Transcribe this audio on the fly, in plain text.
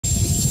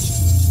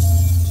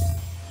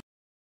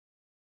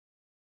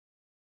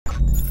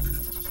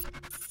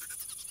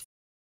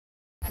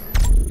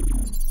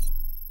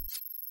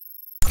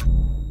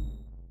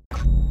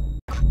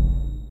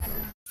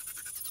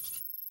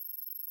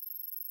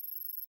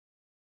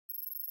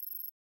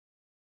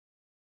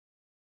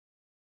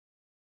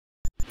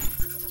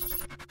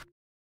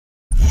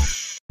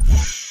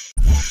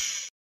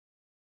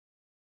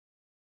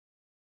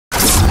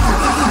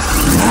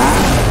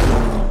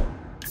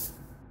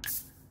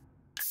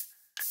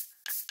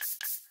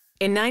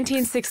In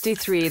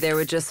 1963, there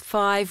were just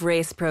 5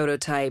 race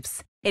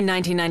prototypes. In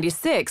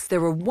 1996, there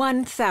were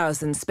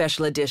 1,000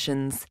 special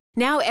editions.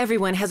 Now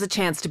everyone has a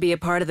chance to be a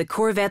part of the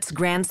Corvette's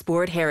Grand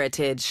Sport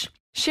heritage.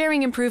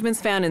 Sharing improvements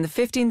found in the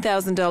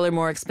 $15,000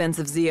 more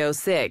expensive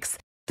Z06,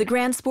 the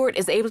Grand Sport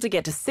is able to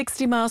get to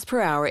 60 miles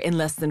per hour in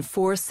less than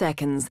 4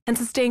 seconds and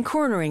sustain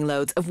cornering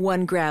loads of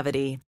 1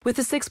 gravity. With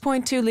a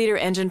 6.2-liter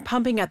engine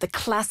pumping out the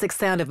classic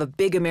sound of a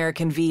big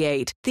American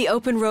V8, the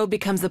open road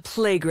becomes a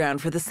playground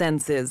for the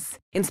senses.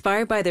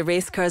 Inspired by the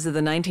race cars of the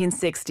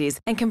 1960s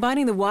and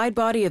combining the wide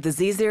body of the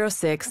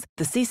Z06,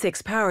 the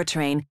C6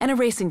 powertrain, and a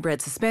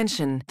racing-bred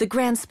suspension, the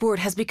Grand Sport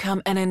has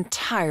become an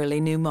entirely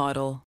new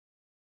model.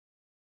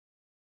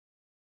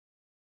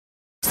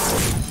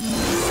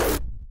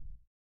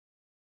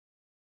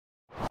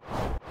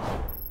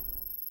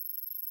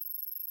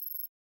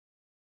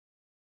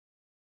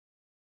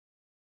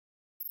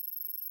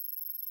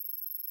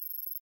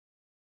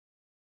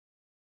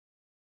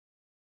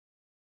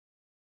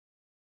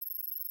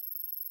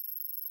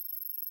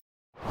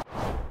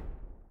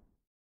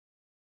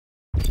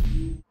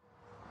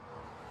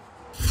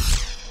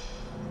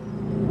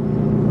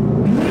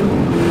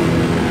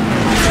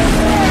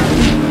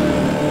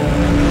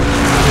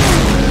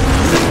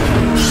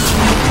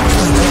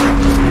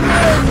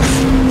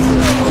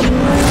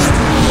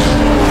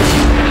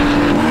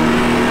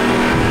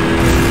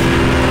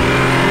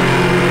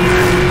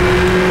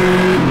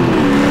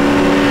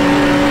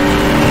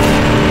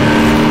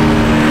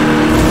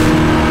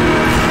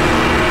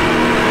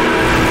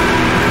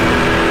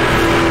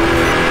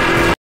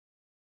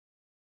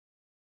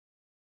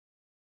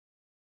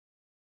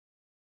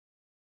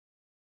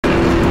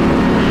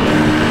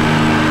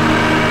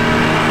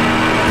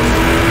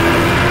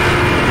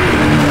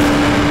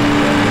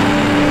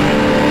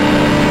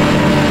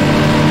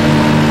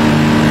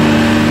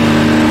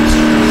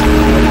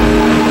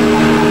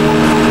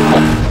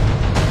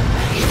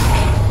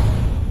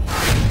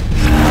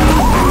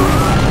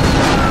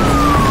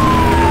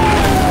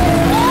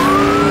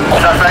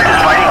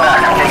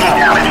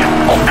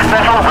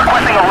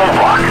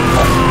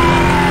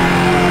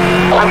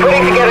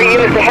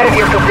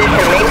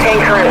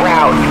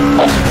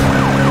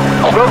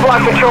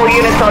 Patrol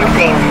units on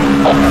scene.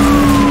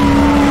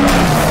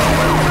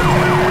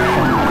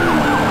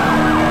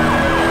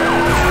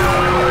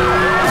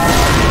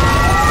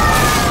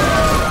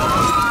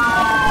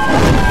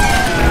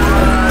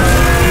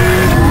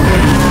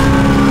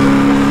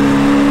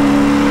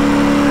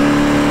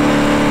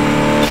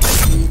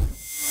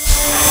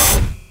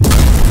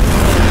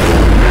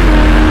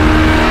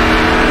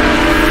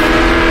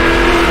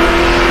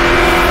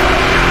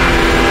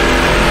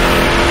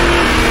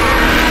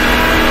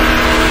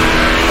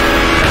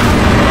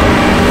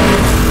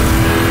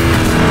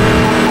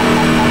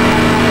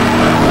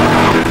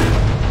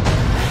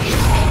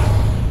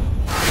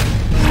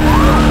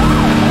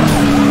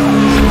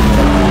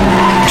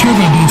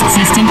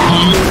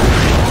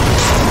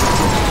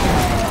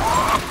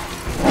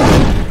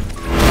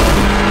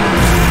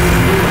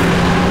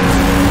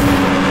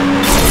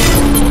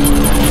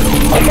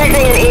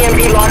 Detecting an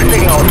EMP lock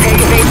signal. Take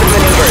evasive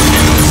maneuvers.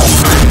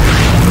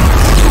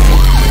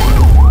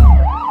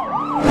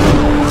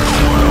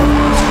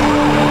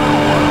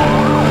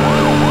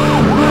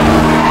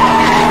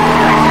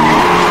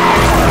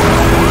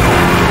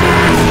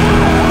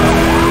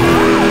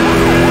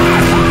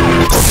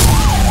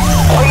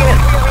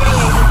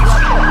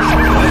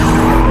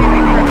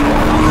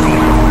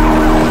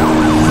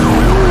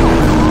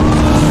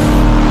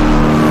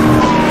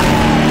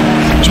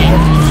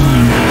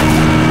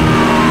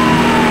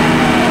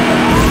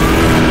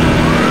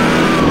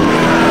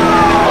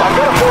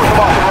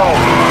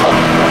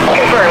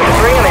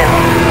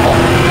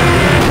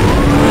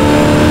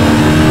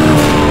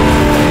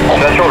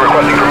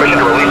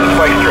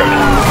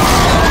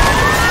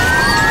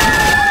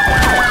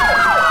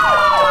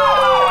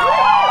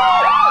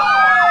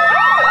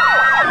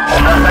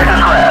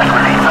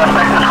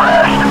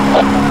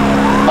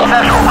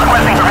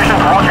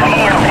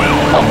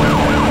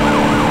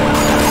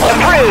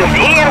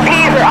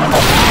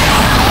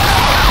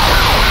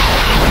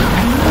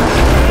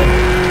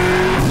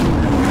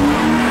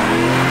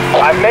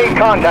 I've made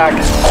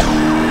contact.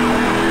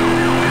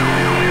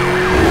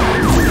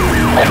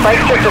 Spike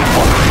check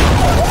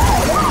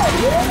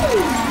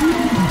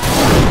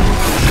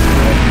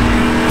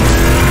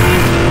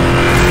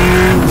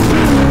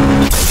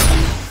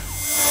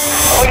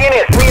all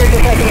units, we are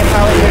detecting a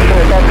power station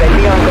with suspect.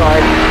 Be on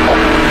guard.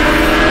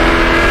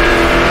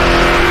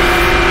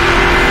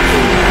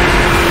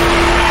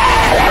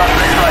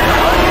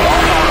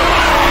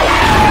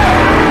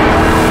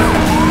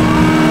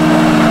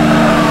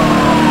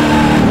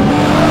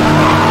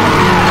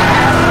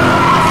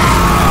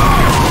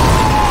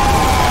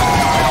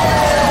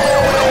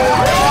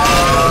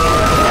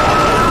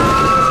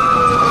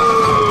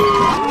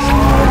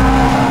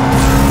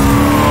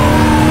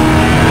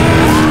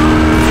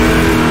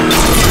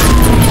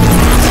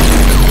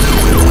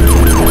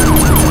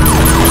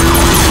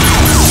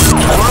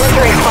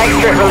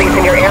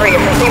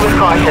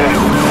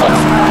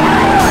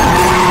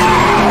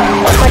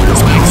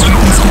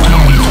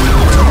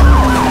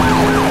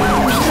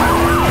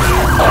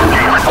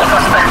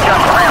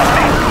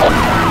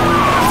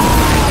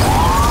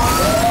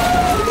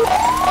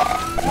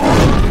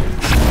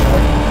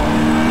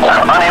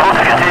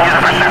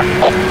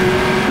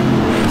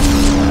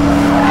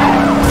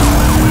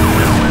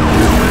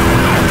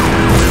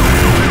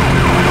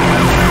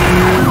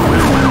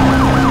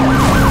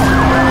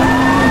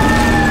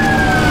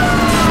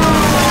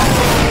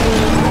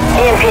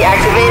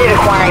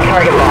 acquiring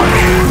target lock.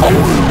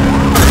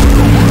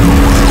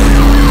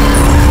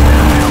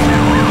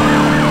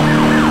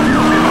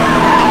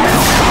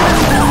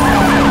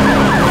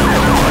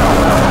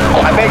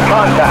 I made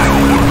contact.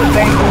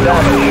 Sustained some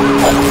damage.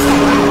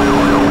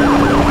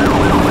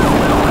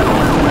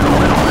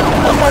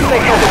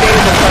 Suspect has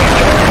evaded the place.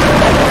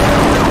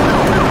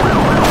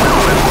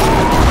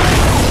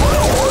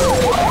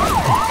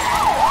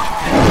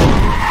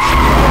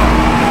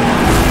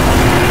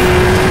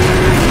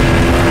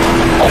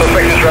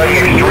 Suspect is driving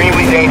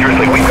extremely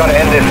dangerously. We've got to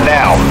end this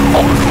now.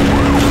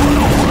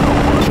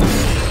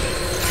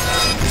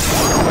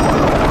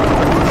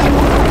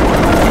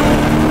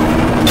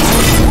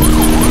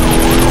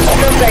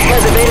 Suspect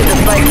has evaded the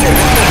spike strip.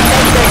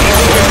 Suspect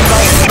evaded the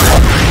spike strip.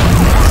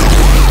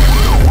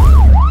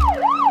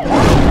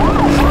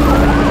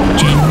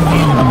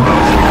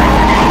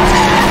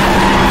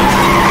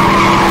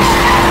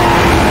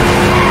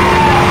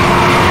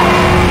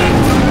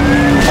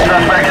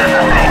 Suspect is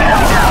sustained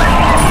heavy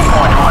damage. Keep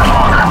going for much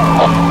longer.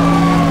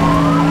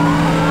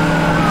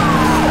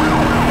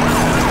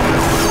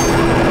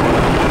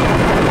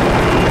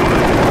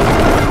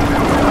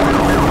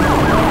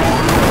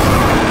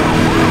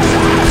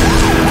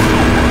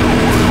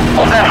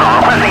 Central,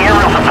 requesting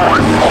aerial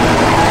support.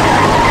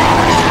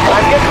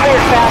 I'm just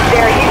cleared fast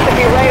there. He should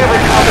be right over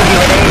top of you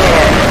at 8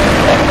 minutes.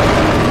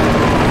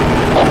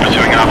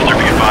 Pursuing officer,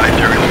 be advised,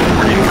 aerial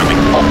support incoming.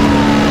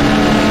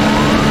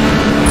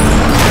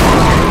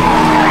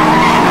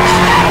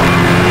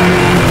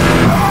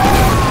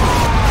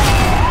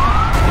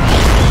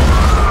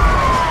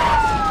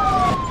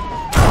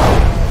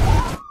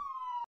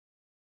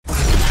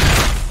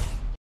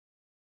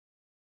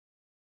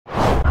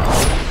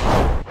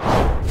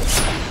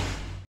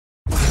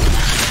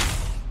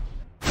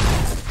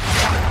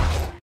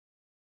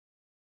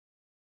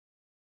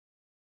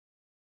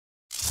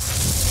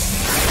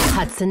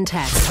 Hudson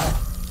Tech.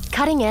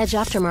 Cutting-edge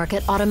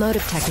aftermarket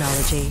automotive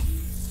technology.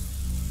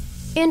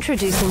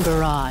 Introducing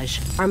Barrage,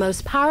 our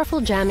most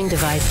powerful jamming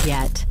device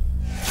yet.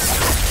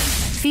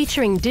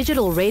 Featuring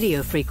digital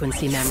radio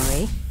frequency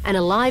memory and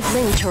a live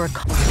link to our...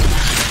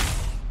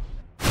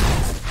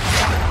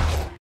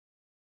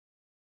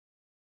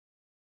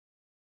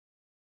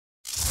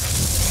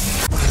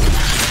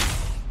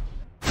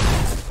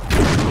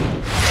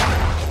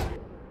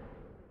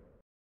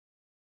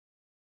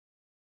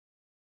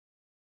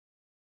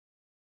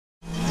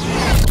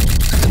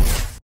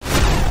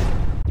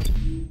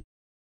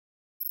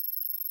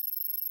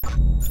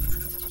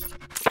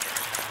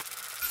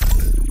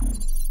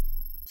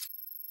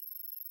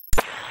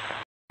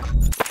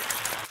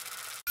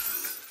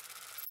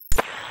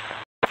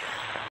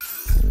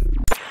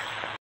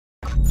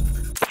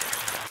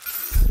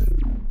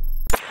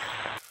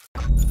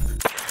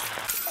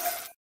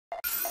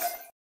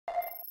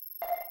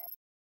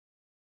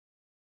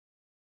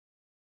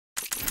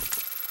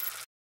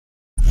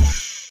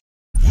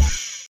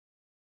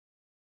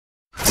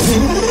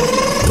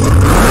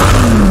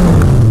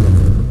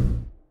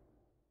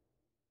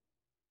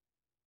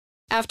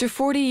 After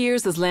 40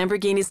 years as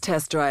Lamborghini's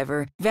test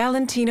driver,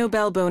 Valentino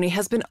Balboni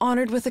has been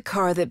honored with a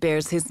car that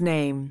bears his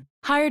name.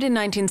 Hired in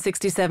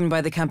 1967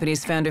 by the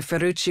company's founder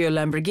Ferruccio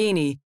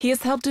Lamborghini, he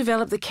has helped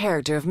develop the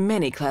character of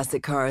many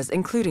classic cars,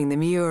 including the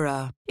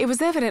Miura. It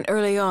was evident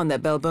early on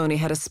that Balboni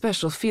had a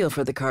special feel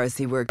for the cars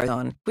he worked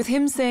on, with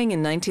him saying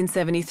in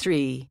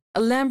 1973,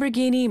 "A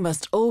Lamborghini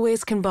must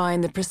always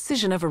combine the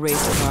precision of a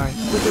race car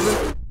with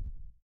the..."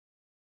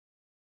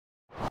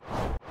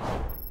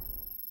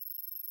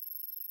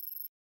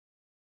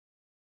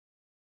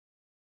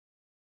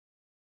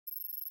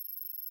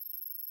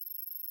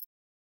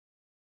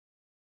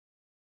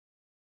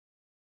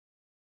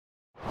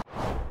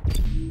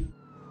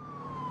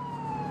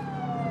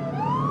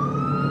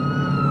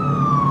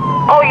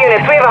 All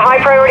units, we have a high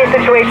priority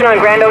situation on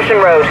Grand Ocean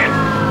Road.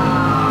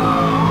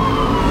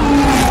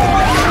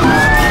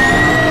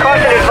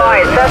 Caution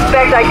advised,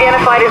 suspect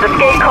identified as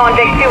escape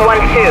convict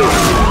 212.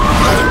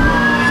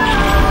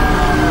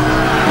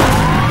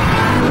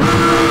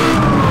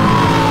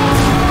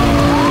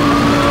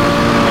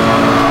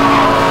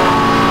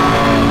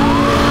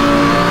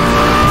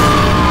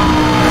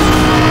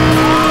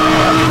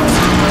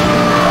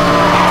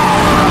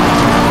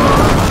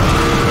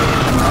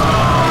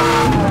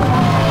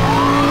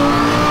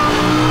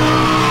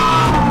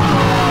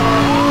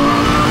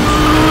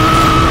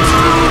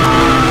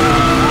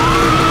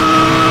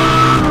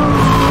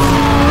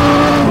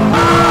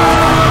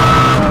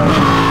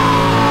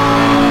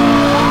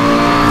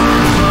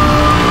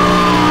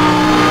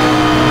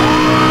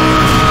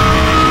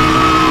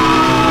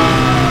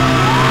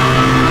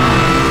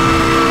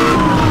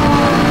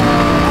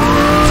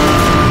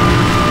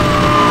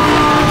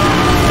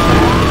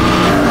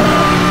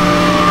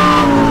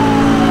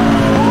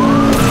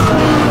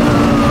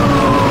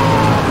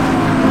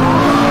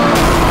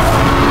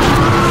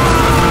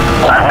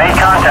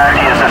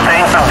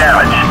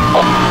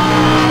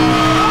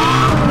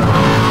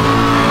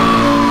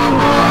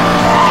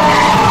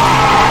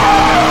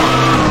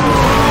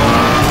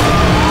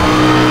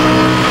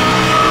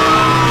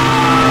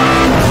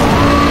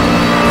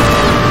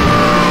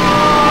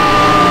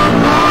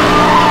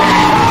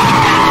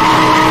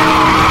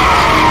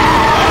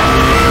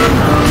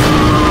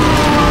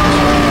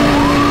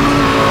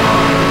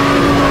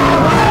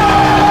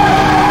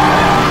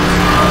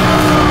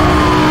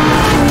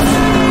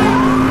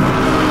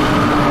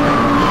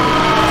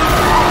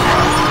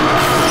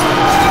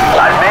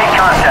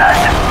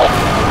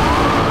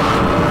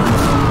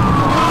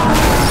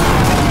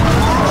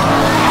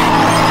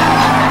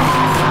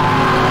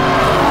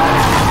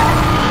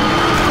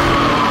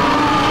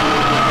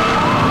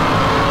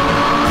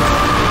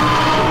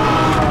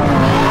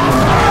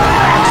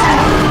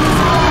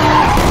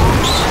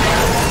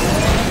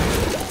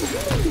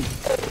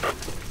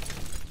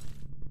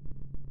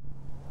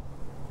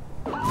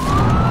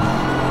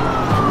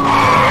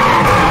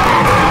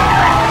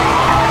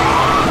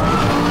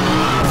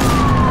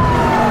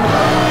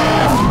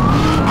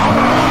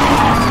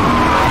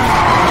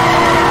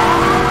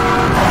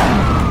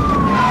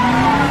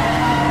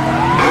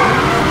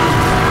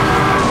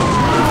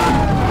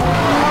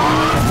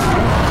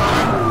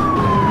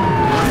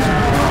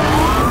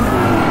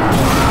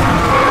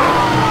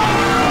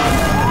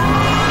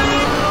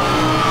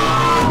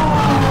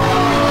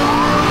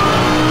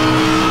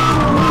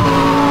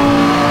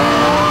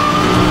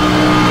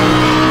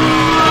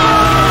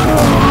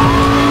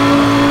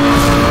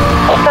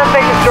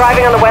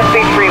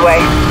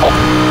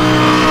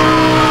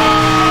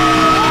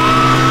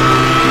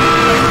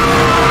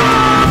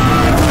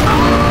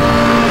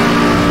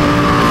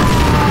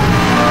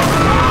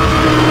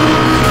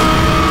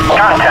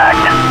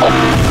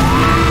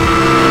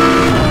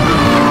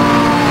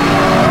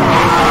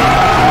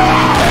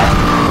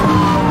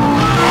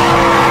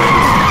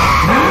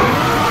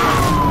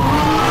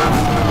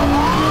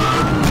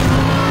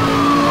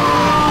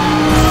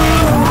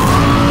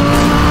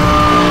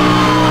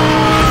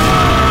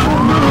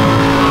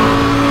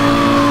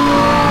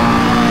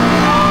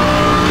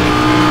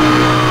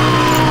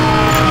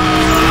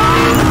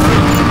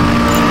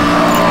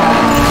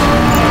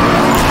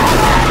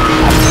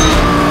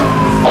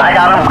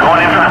 got him.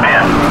 Going in for the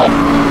pin.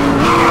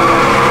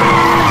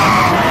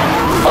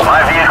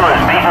 My vehicle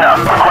is beaten up.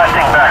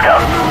 Requesting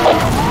backup.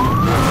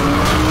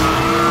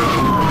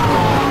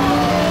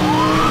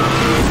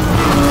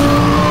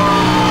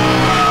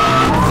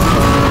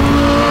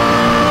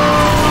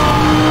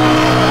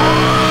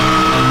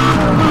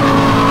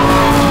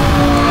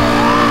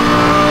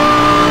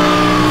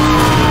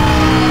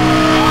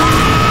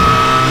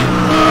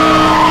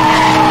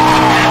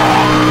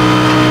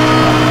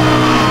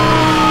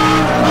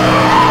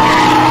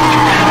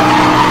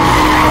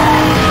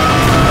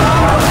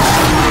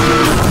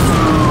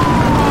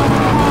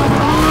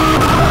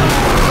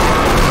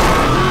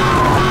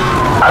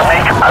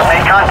 I've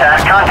made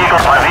contact. My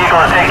vehicle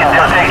has taken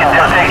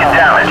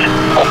damage.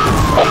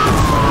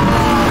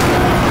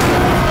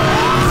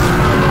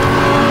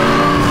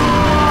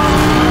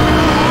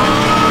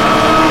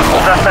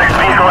 Suspect's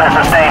vehicle has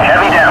sustained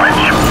heavy damage.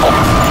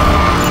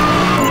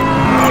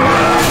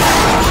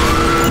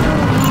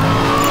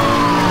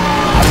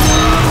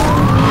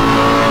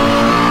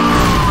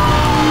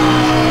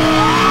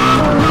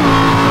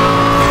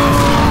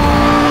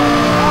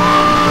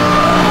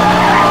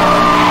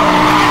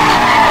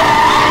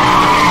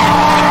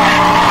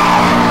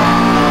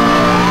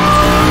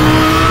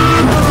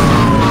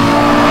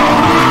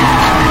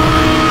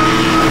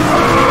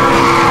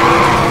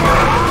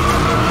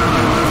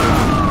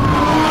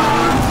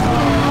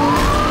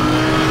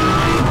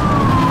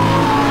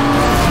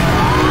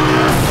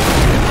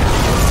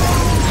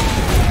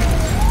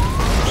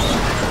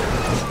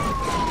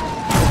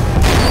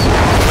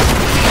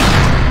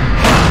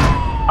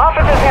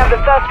 Officers have the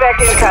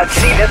suspect in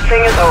custody. This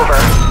thing is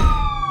over.